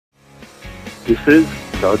This is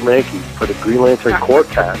Doug Mahnke for the Green Lantern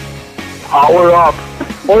Corecast. Power up!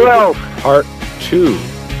 Or else! Part 2.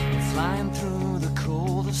 Flying through the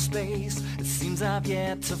cold of space, it seems I've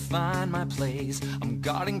yet to find my place. I'm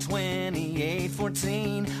guarding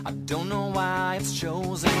 2814. I don't know why it's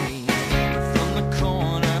chosen me. But from the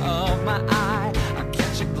corner of my eye, I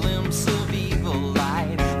catch a glimpse of evil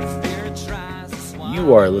light. If fear tries to swallow.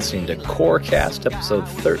 You are listening to Corecast episode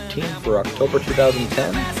 13 for October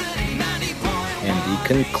 2010, and the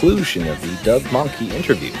conclusion of the Doug Mahnke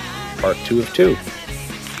interview, part 2 of 2.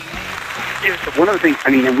 One of the things, I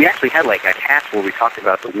mean, and we actually had like a cast where we talked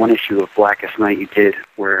about the one issue of Blackest Night you did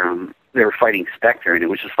where they were fighting Spectre, and it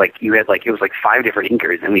was just like, you had like, it was like 5 different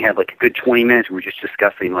inkers, and we had like a good 20 minutes we were just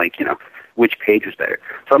discussing like, you know, which page was better.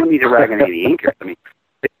 So I don't mean to rag on any of the inkers. I mean,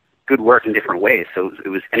 good work in different ways. So it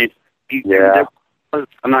was, and there was,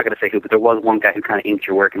 I'm not going to say who, but there was one guy who kind of inked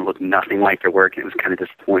your work and looked nothing like your work, and it was kind of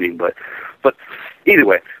disappointing. But either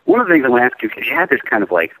way, one of the things I want to ask you, because you had this kind of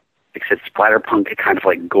like I said, splatterpunk kind of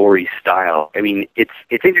like gory style. I mean, it's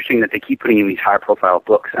interesting that they keep putting in these high profile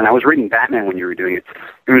books. And I was reading Batman when you were doing it.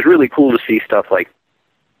 It was really cool to see stuff like,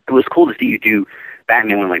 it was cool to see you do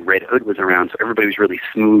Batman when like Red Hood was around, so everybody was really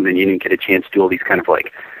smooth and you didn't get a chance to do all these kind of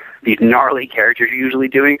like these gnarly characters you're usually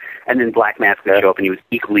doing, and then Black Mask would show up and he was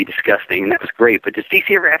equally disgusting, and that was great. But does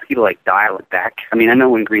DC ever ask you to like dial it back? I mean, I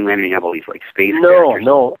know in Green Lantern you have all these like space characters.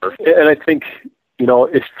 No. And I think, you know,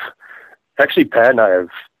 if actually Pat and I have,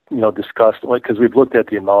 you know, discussed, like, because we've looked at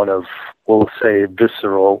the amount of, we'll say,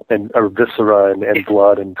 viscera and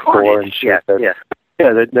blood and gore and shit that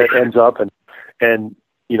ends up, and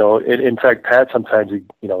you know, in fact, Pat sometimes, you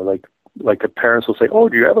know, like the parents will say, "Oh,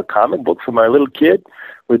 do you have a comic book for my little kid?"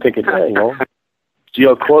 We're thinking, yeah, you know,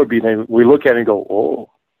 G.L. Corby, and we look at it and go, "Oh,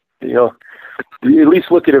 you know." You at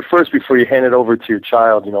least look at it first before you hand it over to your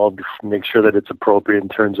child, you know, make sure that it's appropriate in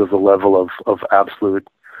terms of the level of absolute,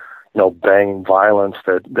 you know, banging violence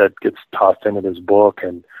that gets tossed into this book.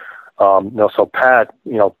 And, you know, so Pat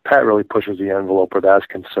really pushes the envelope where that's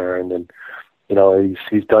concerned. And, you know,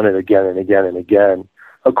 he's done it again and again and again.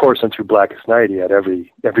 Of course, and through Blackest Night, he had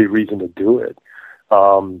every reason to do it.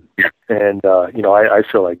 You know, I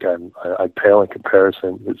feel like I pale in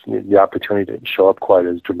comparison. The opportunity didn't show up quite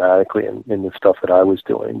as dramatically in the stuff that I was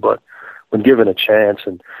doing, but when given a chance,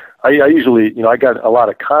 and I usually, you know, I got a lot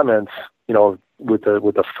of comments, you know, with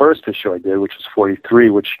the first issue I did, which was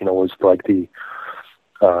 43, which, you know, was like the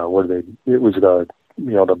the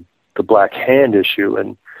Black Hand issue,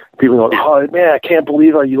 and people go, "Oh man, I can't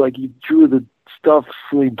believe how you drew the stuff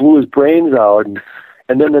when he blew his brains out,"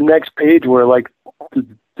 and then the next page where like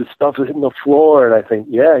the stuff is hitting the floor, and I think,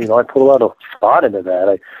 yeah, you know, I put a lot of thought into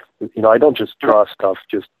that. I don't just draw stuff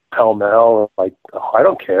just pell-mell, like, oh, I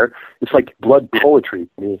don't care. It's like blood poetry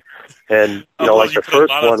to me. And, you know, like the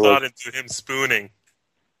first one was... a lot of thought into him spooning.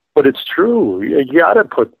 But it's true. You got to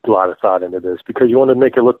put a lot of thought into this because you want to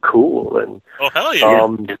make it look cool. And, oh, hell yeah.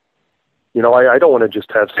 You know, I don't want to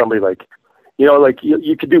just have somebody like, you know, like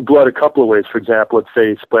you could do blood a couple of ways. For example, let's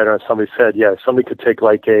say splatter on somebody's head. Yeah, somebody could take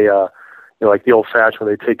like a, you know, like the old-fashioned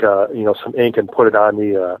where they take you know, some ink and put it on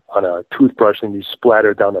a toothbrush and you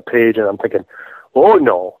splatter it down the page. And I'm thinking, oh,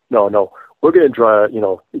 no. We're going to draw, you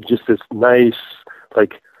know, just this nice,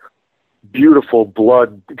 like, beautiful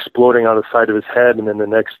blood exploding on the side of his head, and then the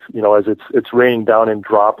next, you know, as it's raining down in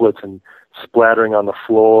droplets and splattering on the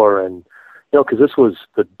floor, and, you know, because this was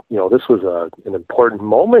an important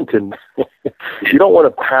moment, and you don't want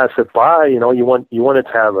to pass it by. You know, you want it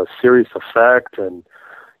to have a serious effect, and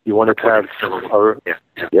you want it to have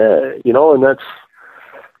you know, and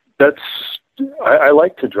that's I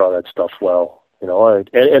like to draw that stuff well. You know,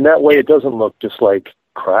 and that way it doesn't look just like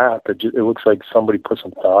crap. It looks like somebody put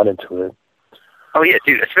some thought into it. Oh yeah,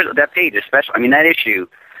 dude, especially that page, especially. I mean, that issue,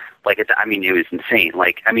 like, it was insane.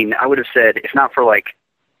 Like, I mean, I would have said, if not for like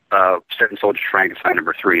Seven Soldiers Frankenstein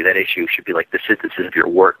 #3, that issue should be like the synthesis of your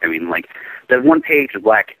work. I mean, like, that one page of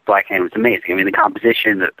Black Hand was amazing. I mean, the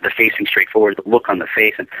composition, the facing straight forward, the look on the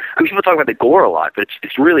face, and I mean, people talk about the gore a lot, but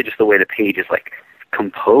it's really just the way the page is like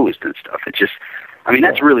composed and stuff. It's just. I mean,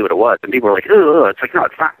 that's really what it was. And people were like, "Oh, it's like, no,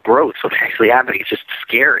 it's not gross. What's actually happening? It's just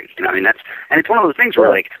scary." You know, I mean, and it's one of those things where,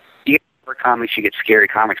 like, you get horror comics, you get scary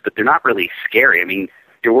comics, but they're not really scary. I mean,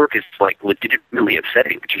 your work is, like, legitimately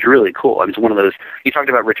upsetting, which is really cool. I mean, it's one of those, you talked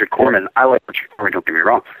about Richard Corman. I like Richard Corman, don't get me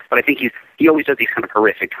wrong, but I think he always does these kind of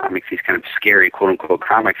horrific comics, these kind of scary, quote-unquote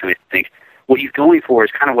comics, and I think what he's going for is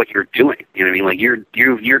kind of what you're doing. You know what I mean? Like, you're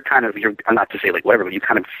kind of, I'm not to say like whatever, but you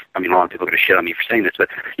kind of, I mean, a lot of people are going to shit on me for saying this, but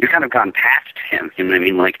you've kind of gone past him. You know what I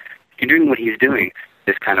mean? Like, you're doing what he's doing,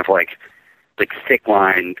 this kind of like thick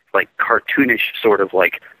line, like cartoonish sort of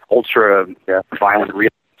like ultra violent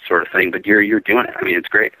real sort of thing. thing, but you're doing it. I mean, it's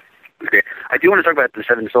great. It's great. I do want to talk about the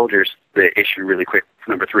Seven Soldiers, the issue really quick,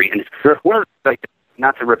 number 3. And it's one of the, like,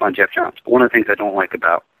 not to rip on Jeff Johns, but one of the things I don't like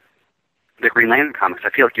about the Green Lantern comics, I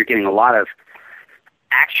feel like you're getting a lot of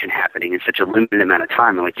action happening in such a limited amount of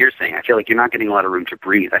time. And like you're saying, I feel like you're not getting a lot of room to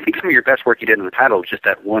breathe. I think some of your best work you did in the title was just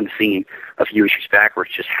that one scene a few issues back where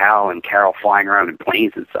it's just Hal and Carol flying around in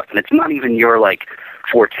planes and stuff. And it's not even your, like,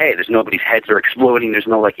 forte. There's nobody's heads are exploding. There's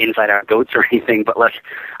no, like, inside-out goats or anything. But, like,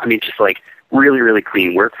 I mean, just, like, really, really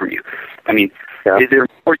clean work from you. I mean, is there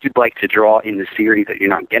more you'd like to draw in the series that you're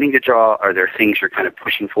not getting to draw? Are there things you're kind of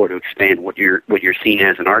pushing for to expand what you're seeing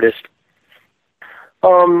as an artist?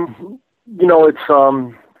 You know, it's,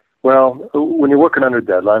 well, when you're working under a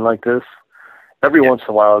deadline like this, every once in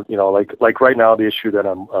a while, you know, like right now, the issue that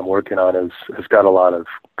I'm working on has got a lot of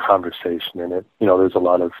conversation in it. You know, there's a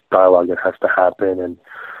lot of dialogue that has to happen, and,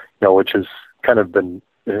 you know, which has kind of been,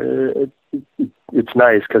 it's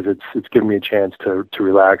nice because it's given me a chance to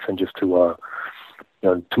relax and just to, you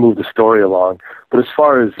know, to move the story along. But as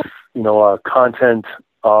far as, you know, content,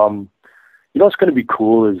 you know, what's going to be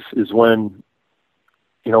cool is when,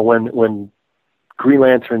 you know, when Green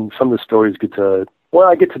Lantern, some of the stories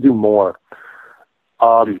I get to do more,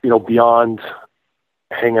 you know, beyond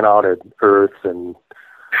hanging out at Earth and,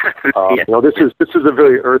 you know, this is a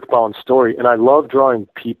very earthbound story, and I love drawing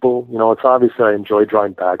people. You know, it's obvious that I enjoy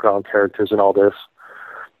drawing background characters and all this,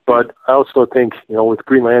 but I also think, you know, with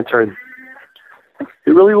Green Lantern,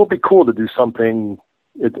 it really will be cool to do something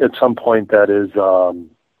at some point that is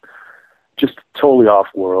just totally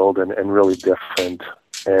off-world and really different.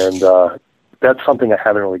 And that's something I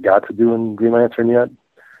haven't really got to do in Green Lantern yet.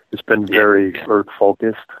 It's been very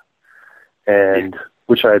Earth-focused, and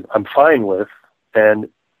which I'm fine with. And,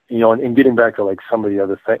 you know, and getting back to, like, some of the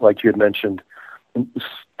other things, like you had mentioned,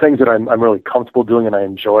 things that I'm really comfortable doing and I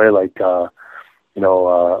enjoy, like, you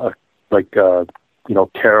know, you know,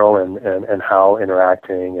 Carol and Hal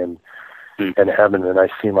interacting and having a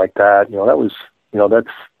nice scene like that. You know, that was, you know,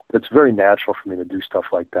 that's very natural for me to do stuff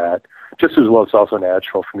like that. Just as well, it's also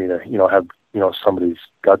natural for me to, you know, have, you know, somebody's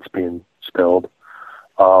guts being spilled,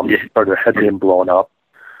 or their head being blown up.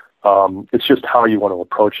 It's just how you want to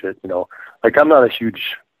approach it, you know. Like, I'm not a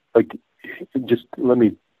huge, like, just let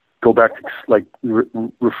me go back to, like,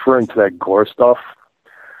 referring to that gore stuff.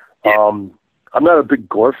 I'm not a big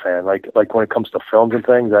gore fan. Like when it comes to films and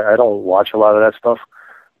things, I don't watch a lot of that stuff.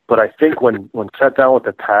 But I think when set down with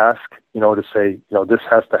the task, you know, to say, you know, this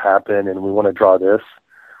has to happen and we want to draw this,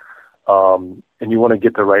 and you want to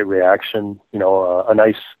get the right reaction, you know, a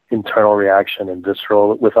nice internal reaction and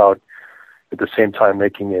visceral without at the same time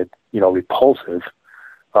making it, you know, repulsive.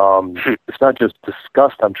 It's not just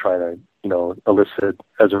disgust I'm trying to, you know, elicit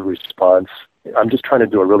as a response. I'm just trying to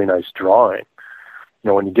do a really nice drawing. You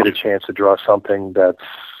know, when you get a chance to draw something that's,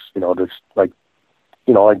 you know, that's like,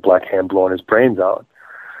 you know, like Black Hand blowing his brains out.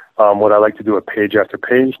 Would I like to do it page after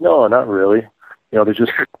page? No, not really. You know, there's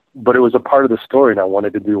just, but it was a part of the story, and I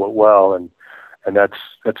wanted to do it well, and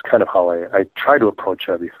that's kind of how I try to approach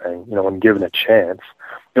everything. You know, when given a chance.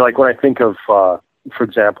 You know, like when I think of, for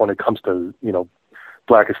example, when it comes to, you know,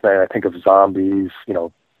 Blackest Night, I think of zombies. You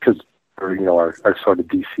know, because you know our sort of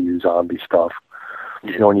DCU zombie stuff.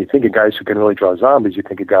 You know, when you think of guys who can really draw zombies, you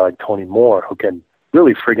think of a guy like Tony Moore who can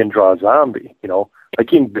really friggin' draw a zombie. You know, like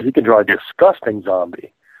he can draw a disgusting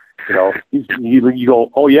zombie. You know, you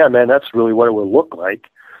go, oh yeah, man, that's really what it would look like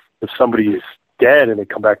if somebody is dead and they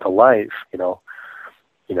come back to life. You know,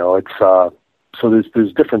 it's so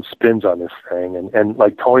there's different spins on this thing, and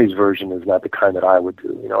like Tony's version is not the kind that I would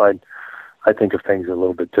do. You know, I think of things a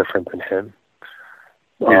little bit different than him.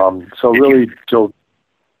 So really, Joe,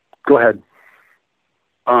 go ahead.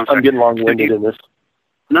 I'm getting long-winded in this.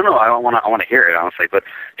 No, I want to hear it, honestly. But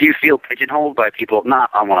do you feel pigeonholed by people? Not,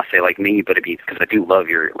 I want to say like me, but because I do love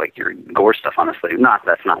your gore stuff, honestly.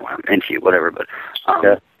 That's not why I'm into you, whatever. But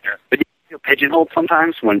but do you feel pigeonholed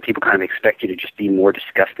sometimes when people kind of expect you to just be more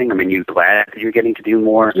disgusting? I mean, you glad that you're getting to do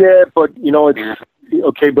more? Yeah, but you know, it's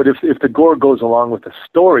okay. But if the gore goes along with the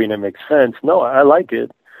story and it makes sense, no, I like it.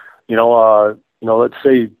 You know, let's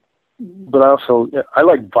say. But I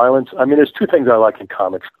like violence. I mean, there's two things I like in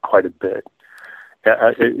comics quite a bit.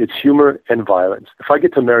 It's humor and violence. If I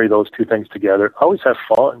get to marry those two things together, I always have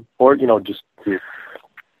fun. Or, you know, just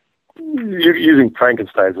using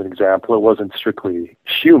Frankenstein as an example, it wasn't strictly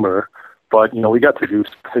humor, but, you know, we got to do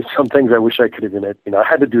some things I wish I could have been. You know, I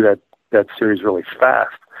had to do that series really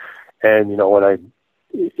fast. And, you know, when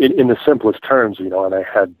in the simplest terms, you know, and I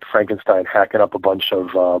had Frankenstein hacking up a bunch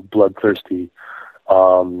of bloodthirsty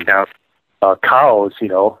cows, you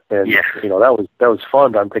know, and you know that was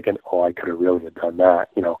fun. But I'm thinking, oh, I could have really done that,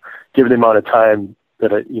 you know, given the amount of time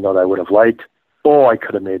that I would have liked. Oh, I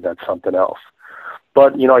could have made that something else.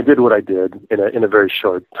 But I did what I did in a very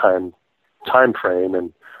short time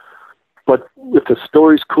frame, but if the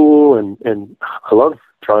story's cool and I love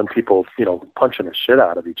drawing people, punching the shit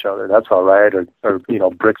out of each other, that's all right. Or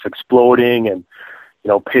bricks exploding and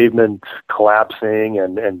pavement collapsing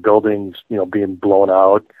and buildings being blown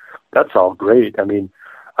out. That's all great. I mean,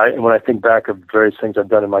 when I think back of various things I've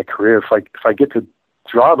done in my career, if I get to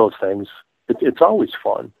draw those things, it's always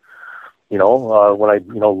fun. When I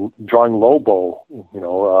drawing Lobo,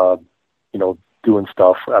 doing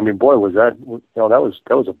stuff. I mean, boy, was that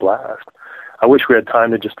that was a blast. I wish we had time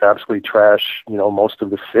to just absolutely trash most of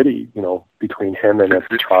the city between him and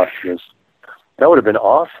Atrocitus. That would have been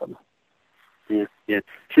awesome. Yeah.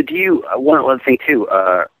 So do you one other thing too?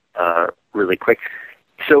 Really quick.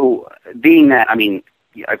 So being that, I mean,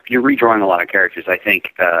 you're redrawing a lot of characters. I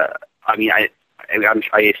think.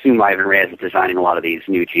 I assume Ivan Reyes is designing a lot of these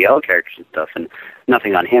new GL characters and stuff, and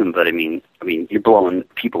nothing on him, but I mean, you're blowing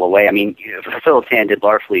people away. I mean, Philip Tan did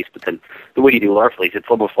Larfleeze, but then the way you do Larfleeze, it's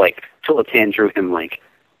almost like Philip Tan drew him like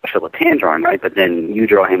a Philip Tan drawing, right? But then you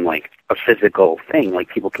draw him like a physical thing, like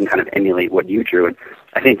people can kind of emulate what you drew. And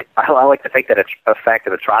I think I like the fact that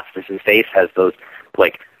Atrocitus' face has those,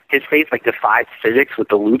 like, his face like defies physics with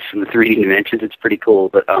the loops and the 3D dimensions. It's pretty cool.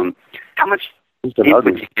 But how much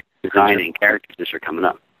designing characters that are coming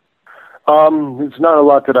up? It's not a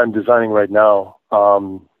lot that I'm designing right now.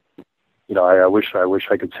 I wish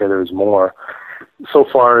I could say there's more. So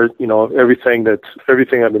far, everything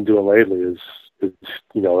I've been doing lately is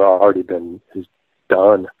already been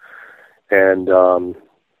done, and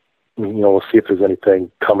we'll see if there's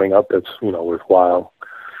anything coming up that's worthwhile,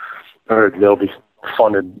 or it'll be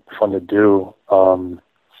fun to do.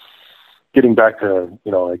 Getting back to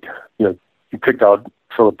you picked out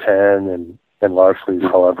Philip Tan and Larfleeze,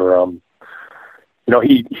 however,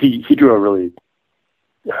 he drew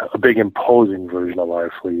a big imposing version of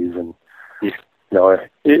Larfleeze, and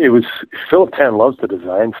it was Philip Tan loves to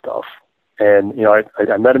design stuff, and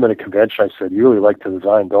I met him at a convention. I said, "You really like to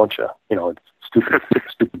design, don't you?" It's a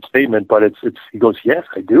stupid statement, but it's he goes, "Yes,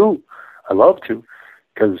 I do. I love to,"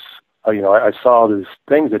 because I saw these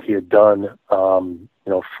things that he had done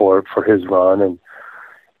for his run, and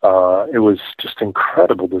it was just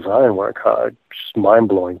incredible design work, just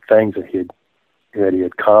mind-blowing things that he had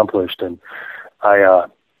accomplished. And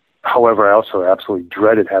however, I also absolutely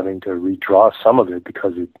dreaded having to redraw some of it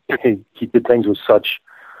because he did things with such,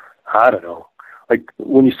 I don't know, like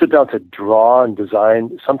when you sit down to draw and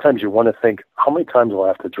design, sometimes you want to think, how many times will I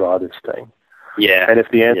have to draw this thing? Yeah. And if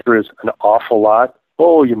the answer is an awful lot,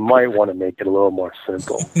 you might want to make it a little more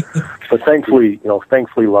simple. But thankfully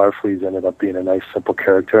Larfleeze ended up being a nice, simple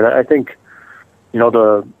character. And I think,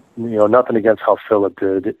 nothing against how Philip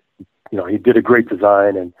did. He did a great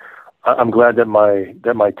design, and I'm glad that my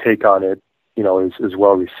take on it, is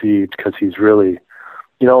well received, because he's really,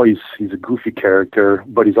 he's a goofy character,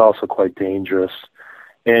 but he's also quite dangerous.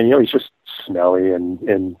 And, he's just smelly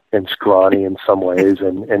and scrawny in some ways,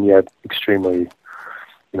 and yet extremely,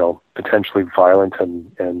 potentially violent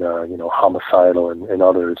and homicidal and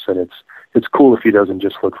others. And it's cool if he doesn't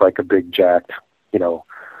just look like a big jacked,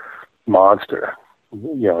 monster.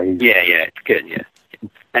 It's good. Yeah.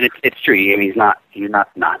 And it's true. I mean, he's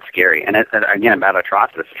not scary. And again, about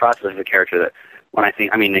Atrocitus is a character that when I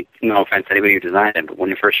think, no offense to anybody who designed him, but when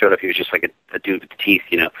he first showed up, he was just like a dude with teeth,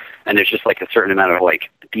 and there's just like a certain amount of like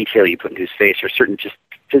detail you put into his face, or certain just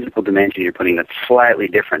physical dimension you're putting that's slightly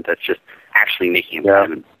different, that's just actually making him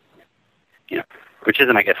kind of, which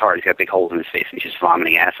isn't, I guess, hard. He's got big holes in his face, and he's just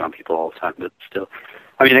vomiting acid on people all the time, but still.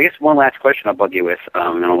 I guess one last question I'll bug you with,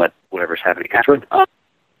 and I'll let whatever's happening happen.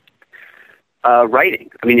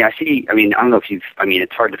 Writing. I don't know if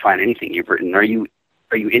it's hard to find anything you've written. Are you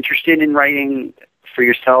interested in writing for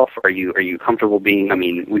yourself? Are you comfortable being,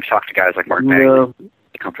 we've talked to guys like Mark Bagley.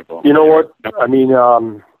 Comfortable. You know what?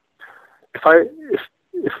 If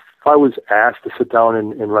I was asked to sit down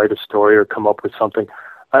and write a story or come up with something,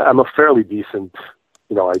 I'm a fairly decent,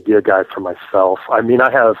 idea guy for myself. I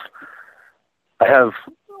have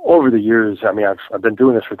over the years, I've been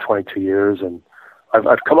doing this for 22 years, and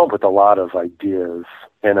I've come up with a lot of ideas,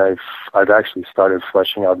 and I've actually started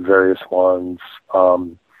fleshing out various ones,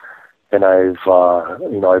 and I've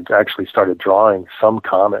actually started drawing some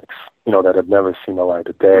comics, that have never seen the light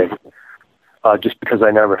of day, just because I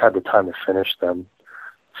never had the time to finish them.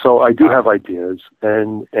 So I do have ideas,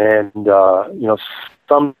 and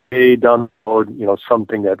someday down the road,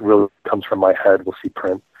 something that really comes from my head will see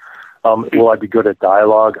print. Will I be good at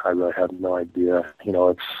dialogue? I really have no idea.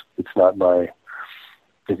 It's not my.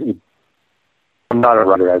 not a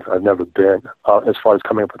writer. I've never been. As far as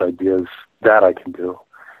coming up with ideas, that I can do,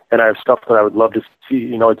 and I have stuff that I would love to see.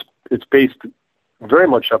 You know, it's based very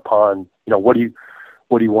much upon, you know, what do you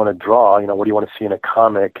want to draw? You know, what do you want to see in a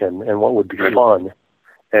comic, and what would be fun?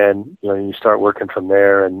 And, you know, you start working from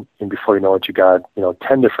there, and before you know it, you got, you know,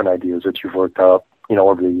 10 different ideas that you've worked out, you know,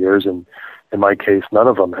 over the years. And in my case, none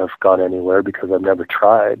of them have gone anywhere because I've never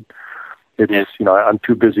tried. It's, you know, I'm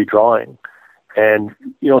too busy drawing. And,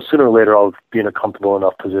 you know, sooner or later I'll be in a comfortable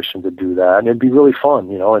enough position to do that. And it'd be really fun,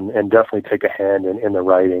 you know, and definitely take a hand in the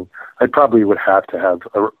writing. I probably would have to have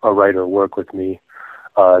a writer work with me,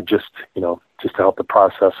 just to help the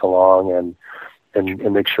process along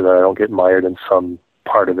and make sure that I don't get mired in some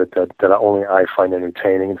part of it that only I find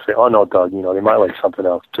entertaining and say, oh no, Doug, you know, they might like something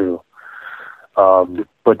else too.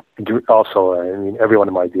 But also, I mean, every one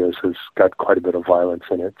of my ideas has got quite a bit of violence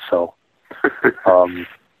in it. So,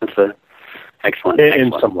 that's excellent.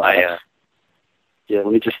 In some ways. Let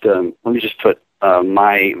me just put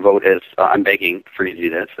my vote as I'm begging for you to do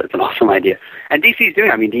this. That's an awesome idea. And DC's doing.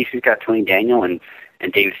 I mean, DC's got Tony Daniel and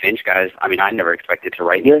David Finch, guys. I mean, I never expected to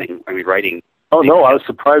write anything. I mean, writing. Oh, no, I was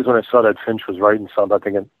surprised when I saw that Finch was writing something. I'm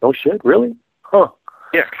thinking, no shit, really? Huh.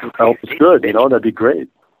 Yeah. I hope it's good, you know, that'd be great.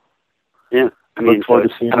 Yeah. I look forward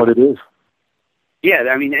to seeing what it is. Yeah,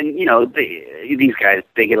 I mean, and, you know, these guys,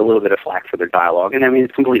 they get a little bit of flack for their dialogue, and, I mean,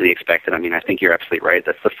 it's completely expected. I mean, I think you're absolutely right.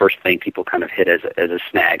 That's the first thing people kind of hit as a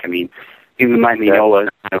snag. I mean, even Mike Mignola,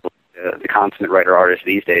 the consummate writer-artist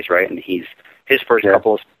these days, right? And his first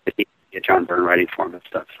couple of get John Byrne writing for him and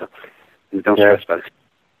stuff, so don't stress about it.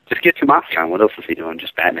 Just get Tomasi on. What else is he doing?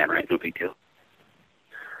 Just Batman, right? No big deal.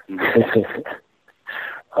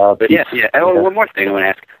 But one more thing I want to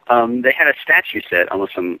ask. They had a statue set,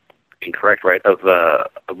 unless I'm incorrect, right, of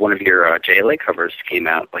one of your JLA covers came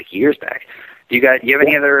out like years back. Do you have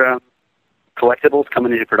any other collectibles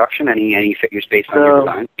coming into production? Any figures based on your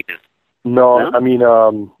design? No, I mean,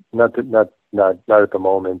 not at the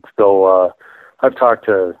moment. Though I've talked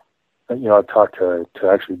to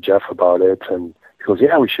actually Jeff about it, and he goes,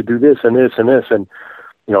 yeah, we should do this and this and this. And,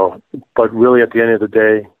 you know, but really at the end of the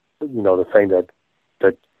day, you know, the thing that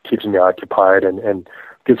keeps me occupied and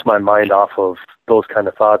gets my mind off of those kind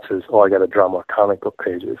of thoughts is, I got to draw more comic book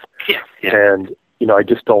pages. Yeah. And, you know, I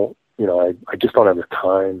just don't have the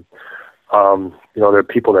time. You know, there are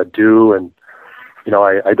people that do, and, you know,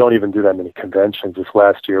 I don't even do that many conventions. This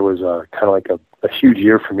last year was kind of like a huge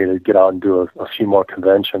year for me to get out and do a few more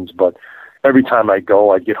conventions, but every time I go,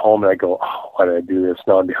 I get home and I go, oh, why did I do this?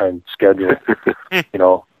 Now I'm behind schedule.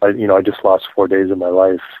 I just lost 4 days of my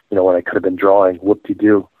life, you know, when I could have been drawing.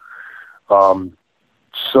 Whoop-de-doo.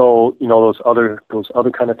 So, you know, those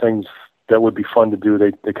other kind of things that would be fun to do,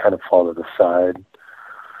 they kind of fall to the side.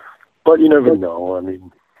 But you never know. I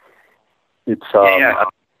mean, it's I'll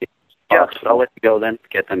let you go then,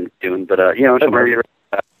 get them doing. But I'm very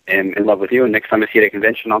in love with you, and next time I see you at a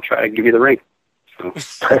convention, I'll try to give you the ring.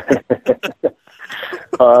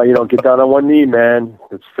 Get down on one knee, man.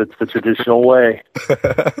 It's the traditional way.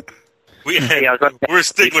 We're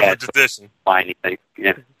sticking with the tradition.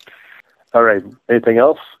 Yeah. All right. Anything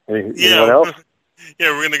else? Anyone else?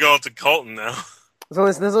 Yeah, we're gonna go out to Colton now.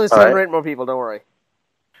 There's only 7 more people. Don't worry.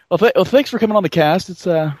 Well, thanks for coming on the cast. It's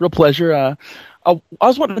a real pleasure. I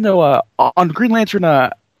was wanting to know on Green Lantern,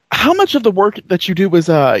 how much of the work that you do is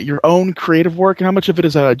your own creative work, and how much of it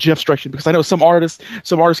is Jeff's direction? Because I know some artists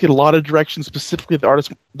get a lot of direction. Specifically,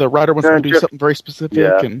 the writer wants to do something very specific.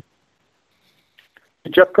 Yeah. And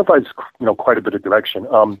Jeff provides, you know, quite a bit of direction.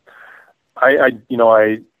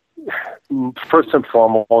 I first and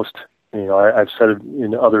foremost, you know, I've said it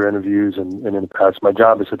in other interviews and in the past, my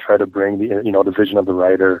job is to try to bring the vision of the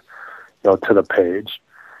writer, you know, to the page,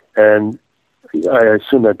 and I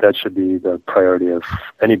assume that should be the priority of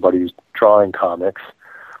anybody who's drawing comics.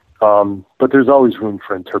 But there's always room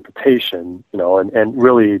for interpretation, you know, and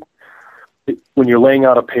really, when you're laying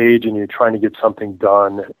out a page and you're trying to get something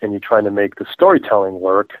done and you're trying to make the storytelling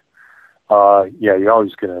work, you're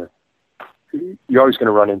always going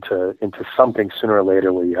to run into something sooner or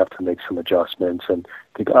later where you have to make some adjustments and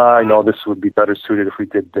think, I know this would be better suited if we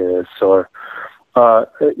did this, or,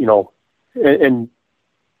 and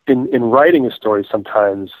in writing a story,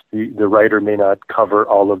 sometimes the writer may not cover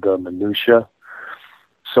all of the minutia.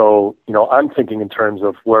 So, you know, I'm thinking in terms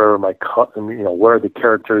of where are the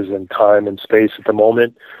characters in time and space at the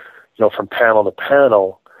moment, you know, from panel to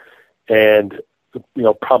panel. And, you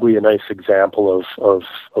know, probably a nice example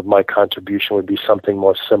of my contribution would be something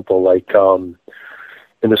more simple, like in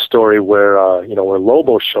the story where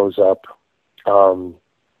Lobo shows up,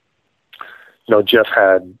 Jeff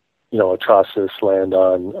had, Atrocitus land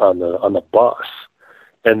on the bus.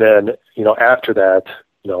 And then after that,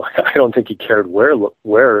 I don't think he cared where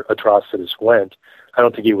Atrocitus went. I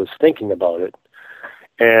don't think he was thinking about it.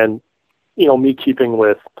 And, me keeping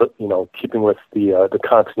with the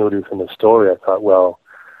continuity within the story, I thought, well,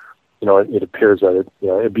 it appears that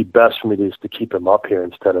it'd be best for me to keep him up here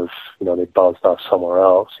instead of, they bounced off somewhere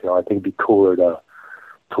else. I think it'd be cooler to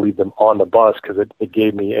leave them on the bus, because it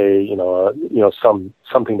gave me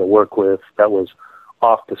something to work with that was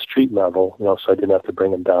off the street level, so I didn't have to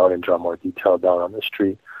bring them down and draw more detail down on the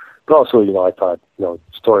street. But also, I thought,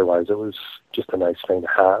 story-wise, it was just a nice thing to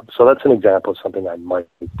have. So that's an example of something I might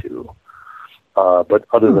do. But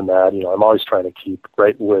other than that, I'm always trying to keep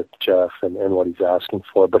right with Jeff and what he's asking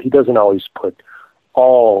for. But he doesn't always put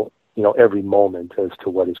all, every moment as to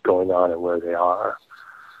what is going on and where they are.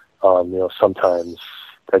 Sometimes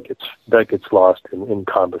that gets lost in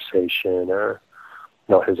conversation, or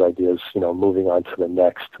his ideas, moving on to the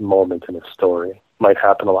next moment in a story might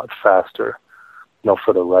happen a lot faster,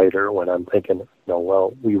 for the writer, when I'm thinking,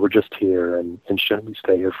 well, we were just here, and shouldn't we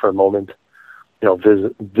stay here for a moment,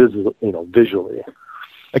 visually.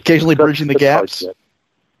 Occasionally bridging the gaps.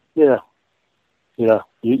 Yeah. You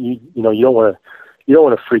don't want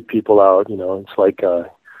to freak people out. It's like,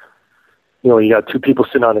 you got two people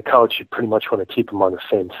sitting on the couch, you pretty much want to keep them on the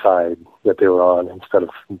same side that they were on instead of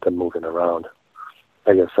them moving around.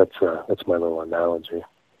 I guess that's my little analogy.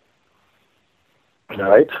 All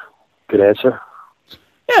right. Good answer.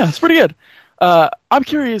 Yeah, it's pretty good. I'm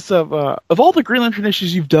curious of all the Green Lantern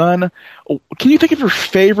issues you've done, can you think of your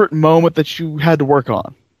favorite moment that you had to work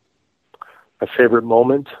on? My favorite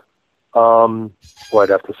moment? Well, I'd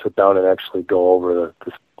have to sit down and actually go over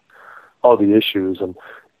all the issues, and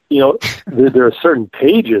there are certain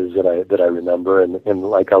pages that I remember, and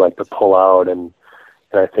like I like to pull out, and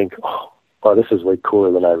I think, oh, wow, this is way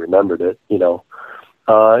cooler than I remembered it, and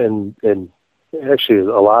actually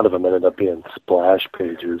a lot of them ended up being splash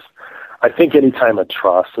pages. I think anytime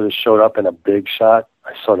Atrocitus showed up in a big shot,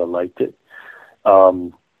 I sort of liked it.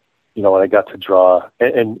 When I got to draw,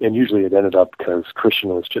 and usually it ended up because Christian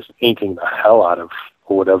was just inking the hell out of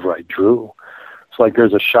whatever I drew. So like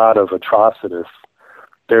there's a shot of Atrocitus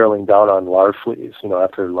barreling down on Larfleeze,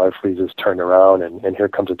 after Larfleeze is turned around, and here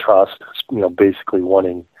comes Atrocitus, basically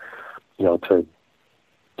wanting, to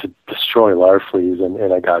destroy Larfleeze,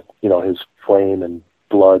 and I got, his flame and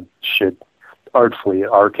blood shit artfully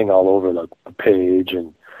arcing all over the page,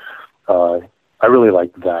 and I really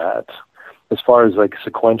like that. As far as like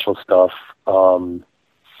sequential stuff, I don't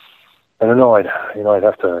know. I'd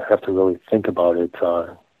have to really think about it.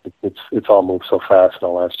 It's all moved so fast in the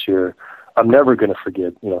last year. I'm never going to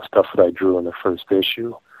forget, stuff that I drew in the first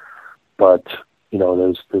issue, but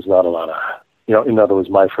there's not a lot of, in other words,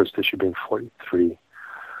 my first issue being 43.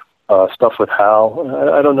 Stuff with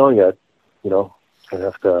Hal, I don't know yet. I'd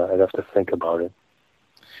have to think about it.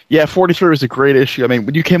 Yeah, 43 was a great issue. I mean,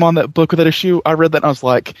 when you came on that book with that issue, I read that and I was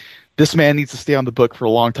like, this man needs to stay on the book for a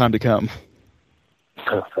long time to come.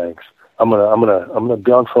 Oh, thanks. I'm gonna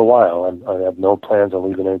be on for a while. I have no plans on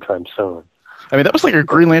leaving anytime soon. I mean, that was like a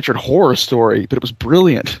Green Lantern horror story, but it was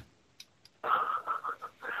brilliant.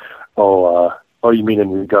 Oh, you mean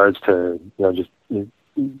in regards to just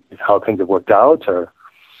how things have worked out, or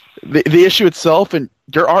the issue itself, and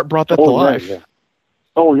your art brought that to life. Yeah.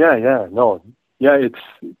 Oh yeah, no, yeah.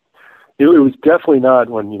 It was definitely not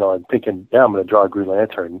when I'm thinking, yeah, I'm going to draw a Green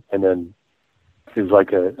Lantern, and then it was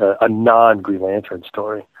like a non-Green Lantern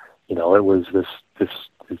story. It was this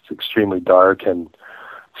extremely dark and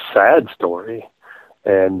sad story,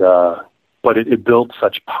 and but it built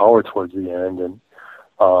such power towards the end, and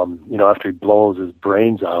after he blows his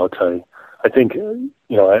brains out, I think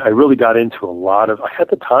I really got into a lot of. I had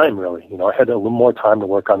the time, really. I had a little more time to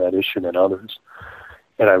work on that issue than others.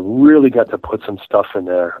 And I really got to put some stuff in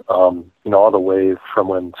there, all the way from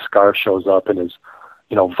when Scar shows up and is,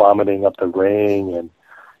 vomiting up the ring, and,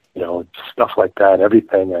 stuff like that,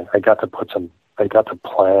 everything. I got to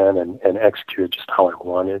plan and execute it just how I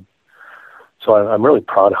wanted. So I'm really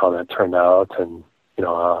proud of how that turned out. And,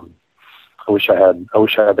 I wish I had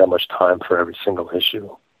that much time for every single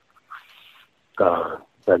issue. I'd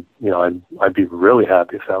be really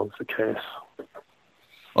happy if that was the case.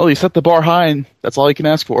 Well, you set the bar high, and that's all you can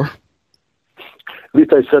ask for. At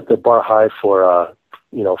least I set the bar high for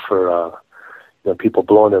people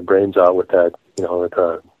blowing their brains out with that,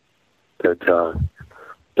 that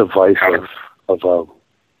device of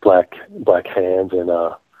black hands, and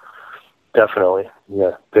definitely,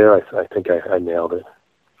 yeah. There, I think I nailed it.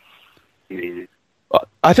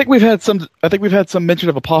 I think we've had some mention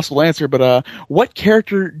of a possible answer, but what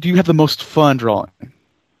character do you have the most fun drawing?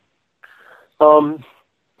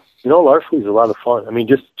 Larfleeze is a lot of fun. I mean,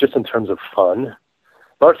 just in terms of fun,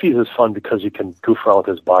 Larfleeze is fun because you can goof around with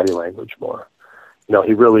his body language more.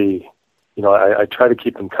 He really, I try to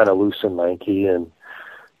keep him kind of loose and lanky, and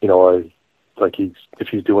like if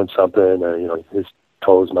he's doing something, or his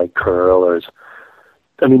toes might curl, or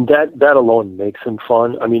that alone makes him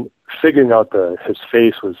fun. I mean, figuring out his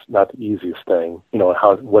face was not the easiest thing.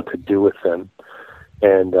 What to do with him,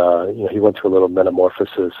 and he went through a little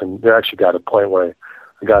metamorphosis, and there actually got a point where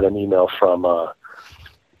I got an email from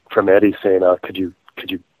Eddie saying, could you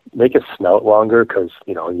make his snout longer, because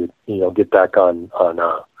you get back on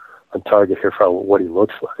target here for what he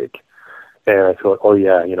looks like. And I thought, oh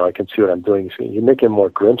yeah, I can see what I'm doing. So you make him more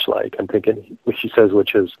Grinch-like. I'm thinking, which he says,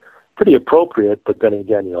 which is pretty appropriate, but then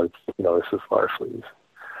again, this is Larfleeze.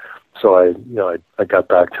 So I got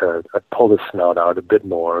back to, I pulled his snout out a bit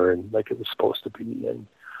more, and like it was supposed to be. And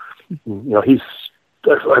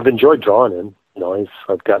I've enjoyed drawing him.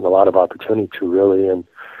 I've gotten a lot of opportunity to, really, and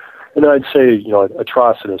I'd say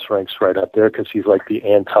Atrocitus ranks right up there because he's like the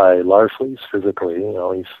anti-Larfleeze physically.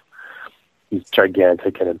 He's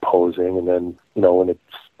gigantic and imposing, and then when it's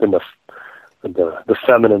in the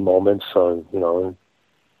feminine moments,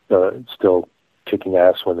 still kicking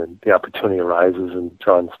ass when the opportunity arises, and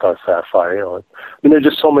drawing Star Sapphire. There's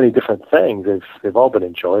just so many different things. They've all been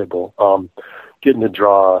enjoyable. Getting to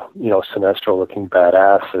draw Sinestro looking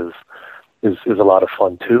badass is a lot of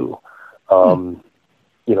fun too.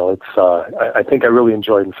 It's I think I really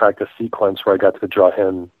enjoyed, in fact, a sequence where I got to draw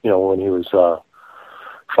him, when he was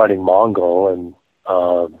fighting Mongol, and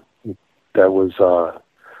that was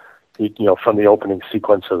from the opening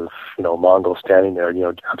sequence of Mongol standing there,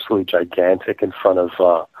 absolutely gigantic in front of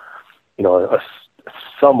a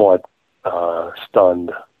somewhat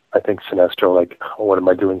stunned, I think, Sinestro, like, oh, what am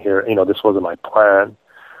I doing here? This wasn't my plan.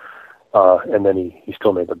 And then he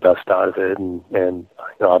still made the best out of it, and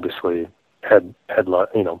obviously had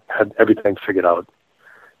everything figured out,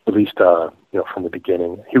 at least from the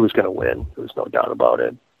beginning. He was going to win. There was no doubt about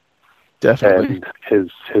it. Definitely.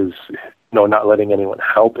 And his not letting anyone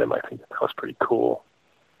help him, I think that was pretty cool.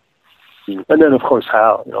 And then of course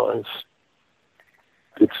Hal,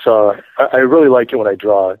 it's I really like it when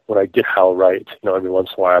I get Hal right. Every once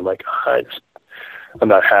in a while I'm like, I'm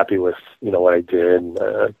not happy with what I did, and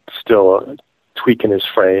still tweaking his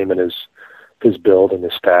frame and his build and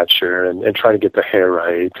his stature, and trying to get the hair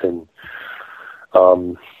right, and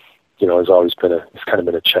has always been it's kind of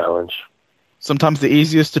been a challenge. Sometimes the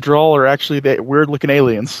easiest to draw are actually the weird looking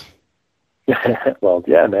aliens. Well,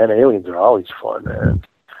 yeah, man, aliens are always fun, man.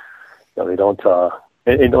 They don't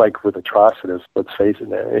and like with Atrocitus, let's face it,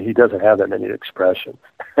 man, he doesn't have that many expressions.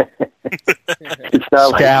 It's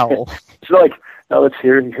not Scowl. It's like, now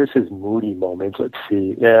here's his moody moments. Let's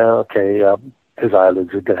see. Yeah, okay. His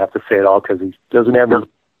eyelids are going to have to say it all because he doesn't have his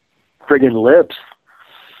friggin' lips.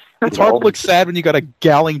 It's hard to look sad when you got a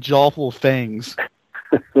galloping jaw full of fangs.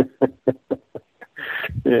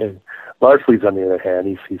 Yeah. Larfleeze, on the other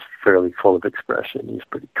hand, he's fairly full of expression. He's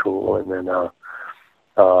pretty cool. And then,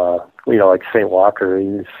 like St. Walker,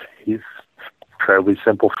 he's incredibly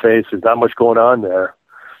simple face. There's not much going on there.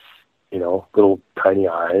 Little tiny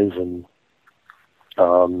eyes, and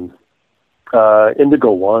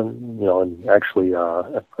Indigo One, and actually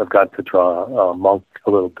I've got to draw Monk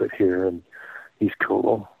a little bit here, and he's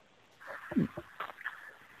cool.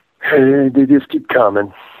 They just keep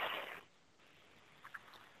coming.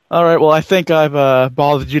 All right, well, I think I've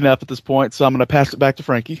bothered you enough at this point, so I'm going to pass it back to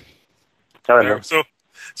Frankie. All right.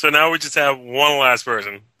 So now we just have one last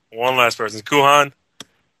person. Kuhan,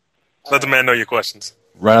 let the man know your questions.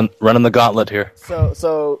 Running the gauntlet here. So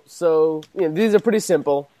these are pretty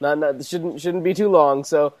simple. Not shouldn't be too long.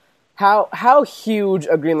 So, how huge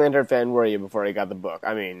a Green Lantern fan were you before you got the book?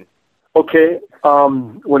 I mean, okay.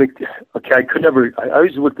 I could never. I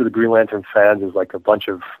always looked at the Green Lantern fans as like a bunch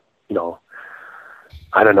of,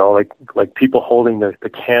 I don't know, like people holding the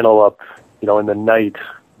candle up, in the night,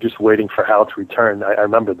 just waiting for Hal to return. I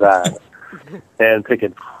remember that, and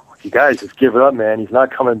thinking, you guys, just give it up, man. He's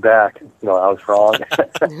not coming back. I was wrong.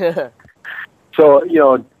 So,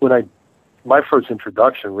 my first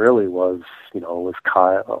introduction really was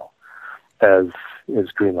Kyle as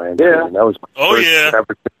Green Lantern. Yeah. And that was my first ever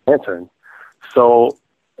Green Lantern. So,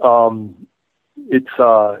 it's,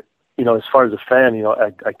 as far as a fan,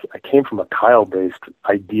 I came from a Kyle-based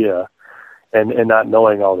idea and not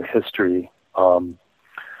knowing all the history.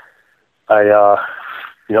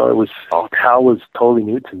 It was, Kyle was totally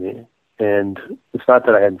new to me. And it's not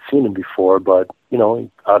that I hadn't seen him before, but,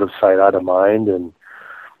 out of sight, out of mind. And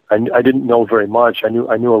I didn't know very much. I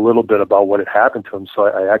knew a little bit about what had happened to him. So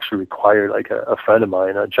I actually required like a friend of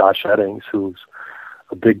mine, Josh Eddings, who's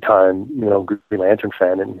a big time, Green Lantern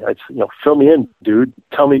fan, and I said, fill me in, dude.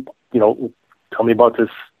 Tell me about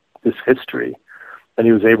this history. And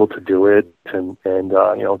he was able to do it, and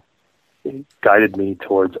he guided me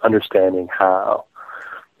towards understanding how.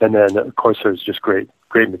 And then, of course, there's just great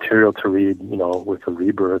material to read, with the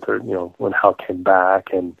Rebirth, or when Hal came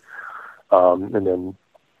back, and then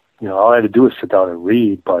all I had to do was sit down and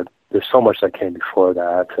read. But there's so much that came before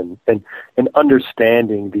that, and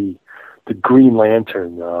understanding the Green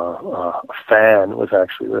Lantern fan was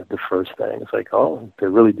actually the first thing. It's like, oh, they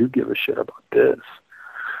really do give a shit about this,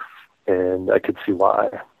 and I could see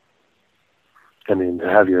why. I mean, to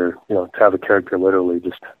have a character literally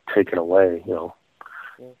just taken away,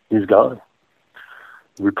 he's gone.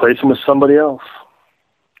 Replace him with somebody else,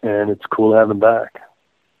 and it's cool to have him back.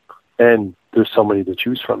 And there's so many to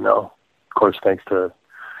choose from now. Of course, thanks to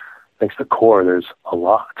Core, there's a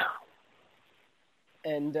lot.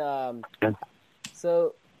 And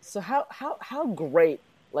so how great,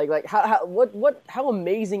 how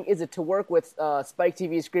amazing is it to work with Spike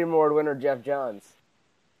TV Screen Award winner Jeff Johns?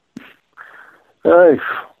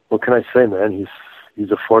 What can I say, man?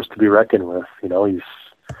 He's a force to be reckoned with. He's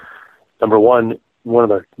number one. One of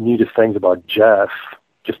the neatest things about Jeff,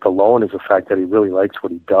 just alone, is the fact that he really likes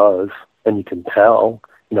what he does, and you can tell.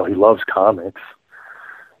 He loves comics.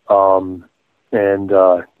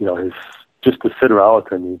 His just to sit around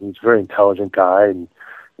with him, he's a very intelligent guy, and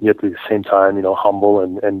yet at the same time, humble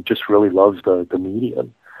and just really loves the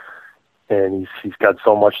medium. And he's got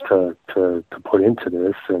so much to put into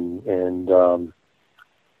this, and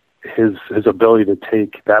his ability to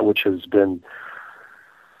take that which has been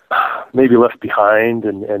maybe left behind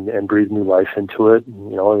and breathe new life into it.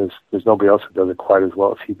 There's nobody else that does it quite as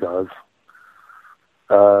well as he does.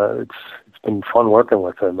 It's been fun working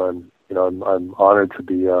with him. I'm honored to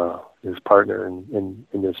be his partner in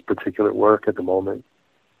this particular work at the moment.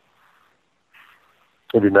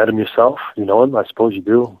 Have you met him yourself? You know him? I suppose you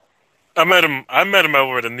do. I met him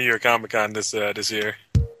over at the New York Comic Con this year.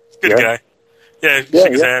 Good guy. Yeah,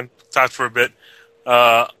 shook his hand, talked for a bit.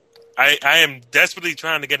 I am desperately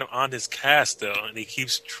trying to get him on his cast, though, and he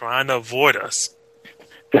keeps trying to avoid us.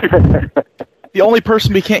 The only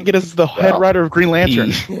person we can't get is the head writer of Green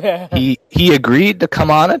Lantern. He agreed to come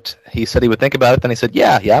on it. He said he would think about it. Then he said,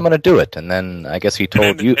 "Yeah, I'm going to do it." And then I guess he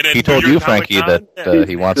told you, Frankie, that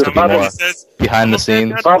he wants to be more behind the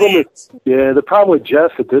scenes. The problem with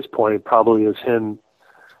Jeff at this point probably is him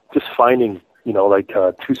just finding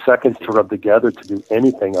 2 seconds to rub together to do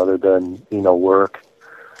anything other than work.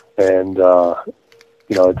 And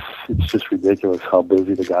it's just ridiculous how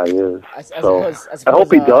busy the guy is. I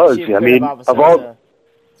hope he does. I mean, I suppose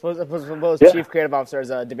chief creative officer is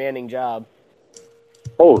a demanding job.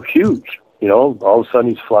 Oh, huge! All of a sudden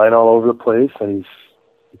he's flying all over the place, and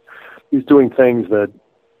he's doing things that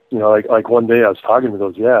like one day I was talking to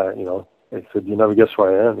him. He goes, I said, "You never guess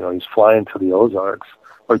where I am." He's flying to the Ozarks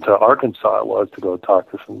or to Arkansas. It was to go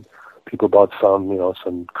talk to some people about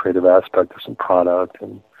some creative aspect of some product,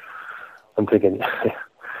 and I'm thinking,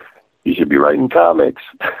 you should be writing comics.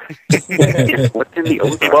 What's in the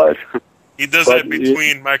Ozarks? He does it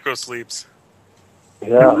between micro sleeps.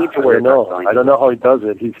 Yeah, I don't know how he does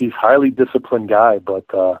it. He's highly disciplined guy, but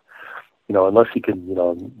unless he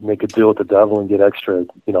can make a deal with the devil and get extra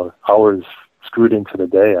hours screwed into the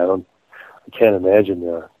day, I can't imagine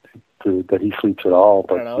that he sleeps at all.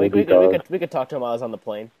 But maybe he does. We could talk to him while I was on the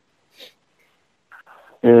plane.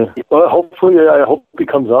 Yeah, well, hopefully, I hope he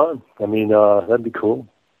comes on. I mean, that'd be cool.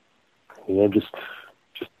 Just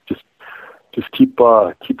keep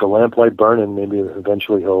the lamplight burning. Maybe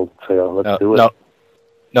eventually he'll say, "Let's do it."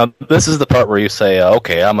 No, this is the part where you say,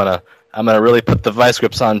 "Okay, I'm gonna really put the vice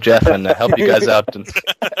grips on Jeff and help you guys out." And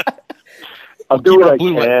I'll do what I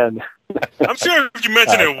can. I'm sure if you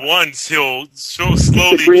mention it once, he'll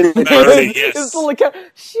slowly say yes.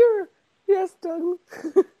 Sure, yes, Doug.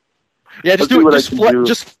 Yeah,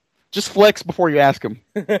 just flex before you ask him.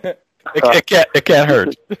 It can't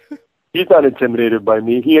hurt. He's not intimidated by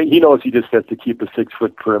me. He knows he just has to keep a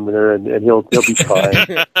 6-foot perimeter, and he'll be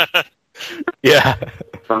fine. Yeah.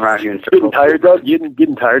 Getting tired, Doug?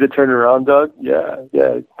 Getting tired of turning around, Doug? Yeah.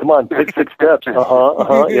 Come on, take 6 steps.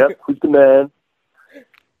 Yep. Who's the man?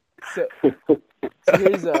 So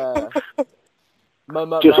here's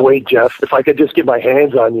just wait, Jeff. If I could just get my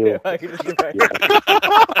hands on you.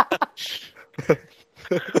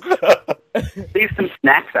 Leave some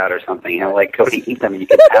snacks out or something, like Cody eat them and you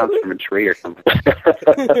can pounce from a tree or something.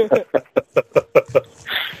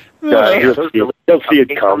 He'll see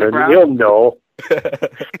it coming. He'll know.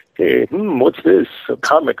 Hey, what's this? A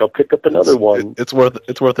comic. I'll pick up another one. It's worth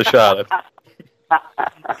a shot.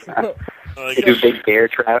 You do big bear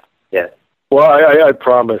trap? Yeah. Well, I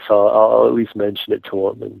promise I'll at least mention it to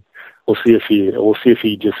him, and we'll see if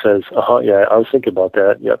he just says, yeah, I was thinking about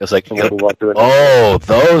that. Yep. It's like,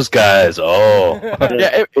 those guys. Oh,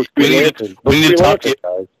 yeah. We need to talk to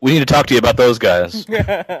you. We need to talk to you about those guys.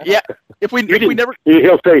 Yeah. If we never,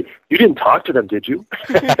 he'll say, you didn't talk to them, did you?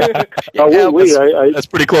 That's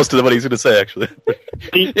pretty close to what he's going to say, actually.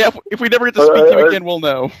 Yeah. If we never get to speak to you again, we'll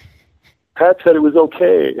know. Pat said it was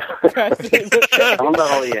okay. I don't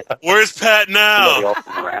know yet. Where's Pat now?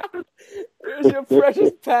 Where's your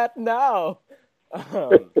precious Pat now?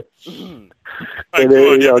 And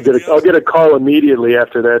then, I'll get a call immediately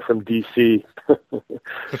after that from DC.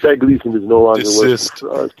 Pat Gleason is no longer working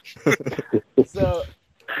for us. So,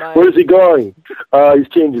 where's he going? He's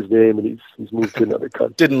changed his name and he's moved to another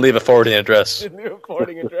country. Didn't leave a forwarding address.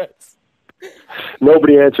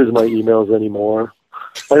 Nobody answers my emails anymore.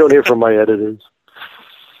 I don't hear from my editors.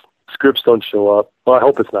 Scripts don't show up. Well, I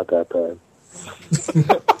hope it's not that bad.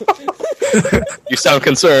 You sound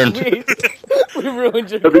concerned. We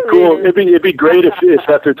ruined your It'd be cool. It'd be great if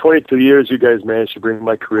after 22 years you guys managed to bring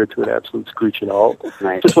my career to an absolute screeching halt.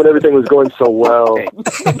 Nice. Just when everything was going so well. Okay.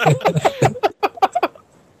 At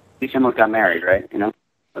least almost got married, right? You know?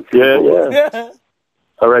 Yeah.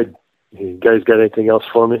 All right. You guys got anything else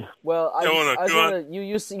for me? Well,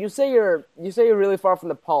 you say you're really far from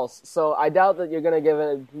the pulse, so I doubt that you're going to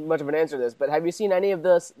give much of an answer to this. But have you seen any of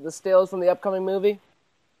the stills from the upcoming movie?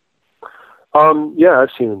 Yeah,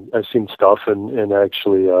 I've seen stuff, and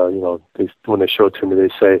actually, when they show it to me, they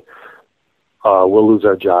say, "We'll lose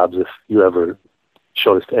our jobs if you ever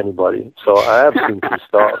show this to anybody." So I have seen some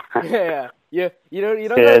stuff. Yeah. You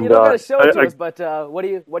don't got to show it to us, but what do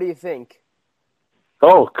you think?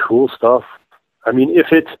 Oh, cool stuff. I mean,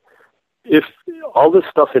 if all this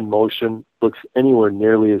stuff in motion looks anywhere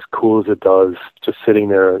nearly as cool as it does just sitting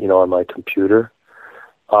there, on my computer,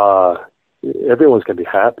 everyone's going to be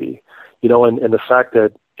happy, and the fact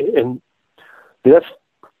that, and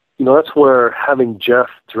that's where having Jeff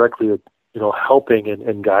directly, helping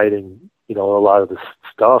and guiding, a lot of this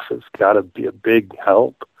stuff has got to be a big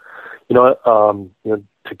help, to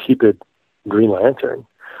keep it Green Lantern.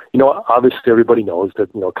 Obviously everybody knows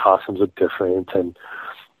that, costumes are different and,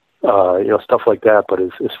 stuff like that. But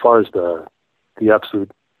as far as the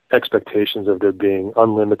absolute expectations of there being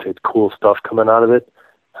unlimited cool stuff coming out of it,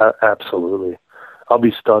 absolutely. I'll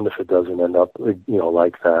be stunned if it doesn't end up,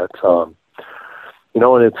 like that. And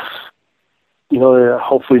it's,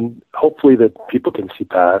 hopefully that people can see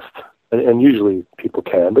past, and usually people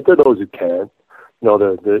can, but there are those who can't.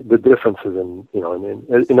 The differences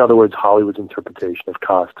in other words, Hollywood's interpretation of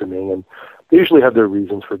costuming, and they usually have their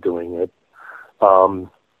reasons for doing it. I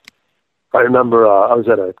remember I was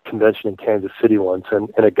at a convention in Kansas City once,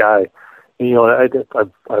 and a guy, I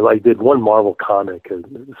did one Marvel comic, a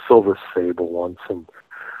Silver Sable once,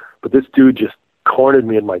 but this dude just cornered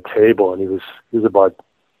me at my table, and he was about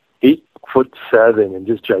 8'7" and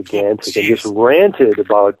just gigantic, and just ranted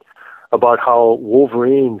about how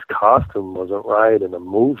Wolverine's costume wasn't right in a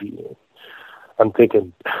movie. I'm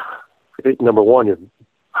thinking, number one,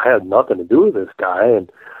 I had nothing to do with this guy,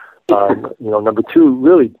 and number two,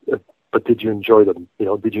 really, but did you enjoy the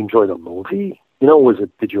movie?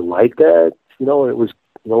 Did you like that? It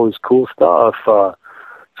was cool stuff. So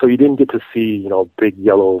you didn't get to see, big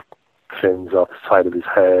yellow fins off the side of his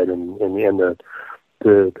head and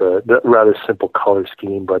the rather simple color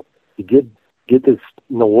scheme, but you did get this,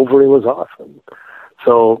 Wolverine was awesome.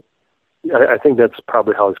 So I think that's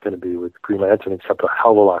probably how it's going to be with Green Lantern, except a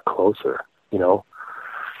hell of a lot closer,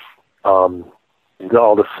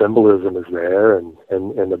 all the symbolism is there, and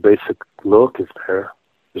the basic look is there.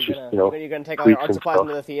 It's just, you're going to take all your art supplies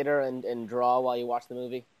into the theater and draw while you watch the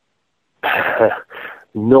movie?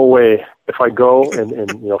 No way. If I go and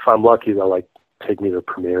if I'm lucky, they'll take me to the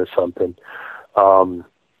premiere or something.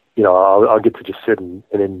 I'll get to just sit and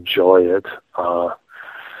enjoy it.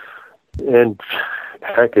 And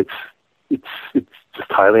heck, it's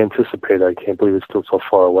just highly anticipated. I can't believe it's still so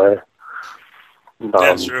far away.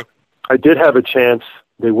 That's true. I did have a chance.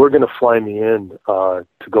 They were going to fly me in to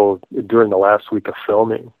go during the last week of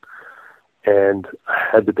filming, and I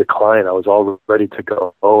had to decline. I was all ready to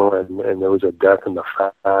go, and there was a death in the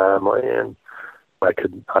family, and I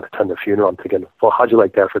could not attend the funeral. I'm thinking, well, how'd you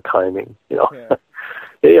like that for timing? Yeah.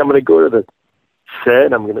 Hey, I'm going to go to the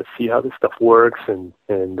set. I'm going to see how this stuff works, and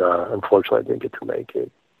unfortunately, I didn't get to make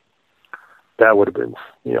it. That would have been,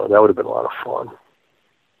 a lot of fun.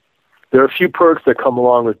 There are a few perks that come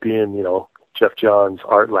along with being, Jeff Johns'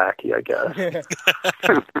 art lackey, I guess.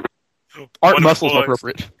 Art muscle's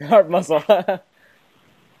appropriate. Art muscle.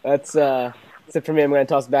 That's Except for me, I'm going to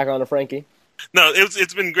toss it back on to Frankie. No,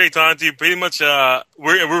 it's been great talking to you. Pretty much,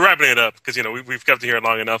 we're wrapping it up because we've kept it here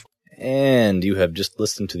long enough. And you have just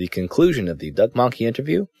listened to the conclusion of the Doug Mahnke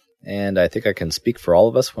interview. And I think I can speak for all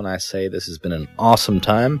of us when I say this has been an awesome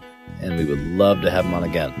time, and we would love to have him on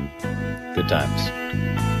again. Good times.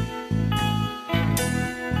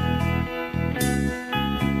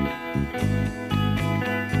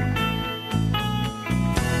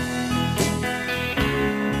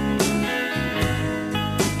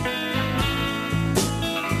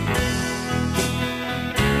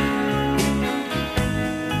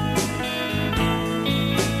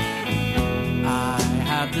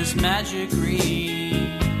 This magic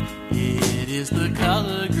green, it is the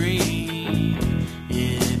color green.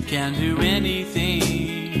 It can do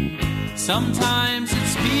anything. Sometimes it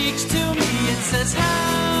speaks to me. It says,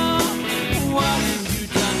 how? What have you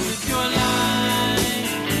done with your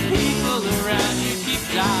life? People around you keep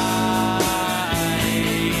dying.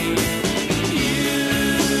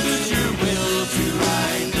 Use your will to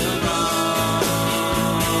right the wrong,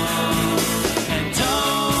 and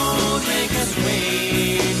don't make us wait.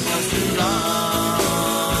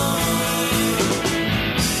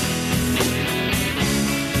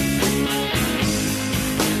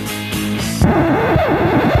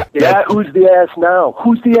 Yeah, who's the ass now?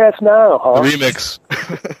 Who's the ass now, huh? Remix.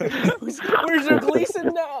 Where's your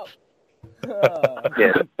Gleason now?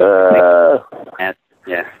 Yeah,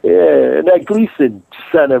 that Gleason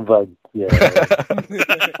son of a... Yeah.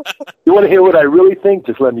 You want to hear what I really think?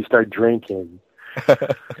 Just let me start drinking.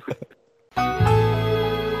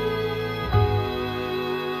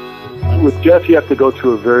 With Jeff, you have to go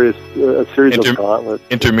through a series of gauntlets.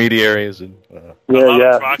 Intermediaries. And,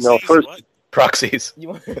 proxies, no, first... What? Proxies.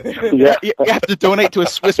 You have to donate to a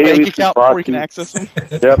Swiss bank account before you can access them.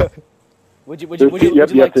 Yep. Would you like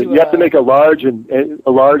to? You have to make a large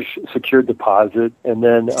secured deposit, and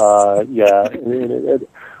then a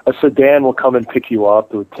sedan will come and pick you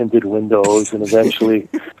up with tinted windows, and eventually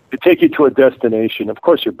to take you to a destination. Of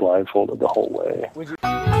course, you're blindfolded the whole way.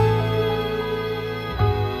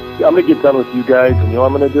 I'm going to get done with you guys, and you know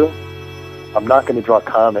what I'm going to do? I'm not going to draw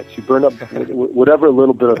comics. You burn up whatever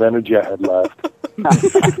little bit of energy I had left.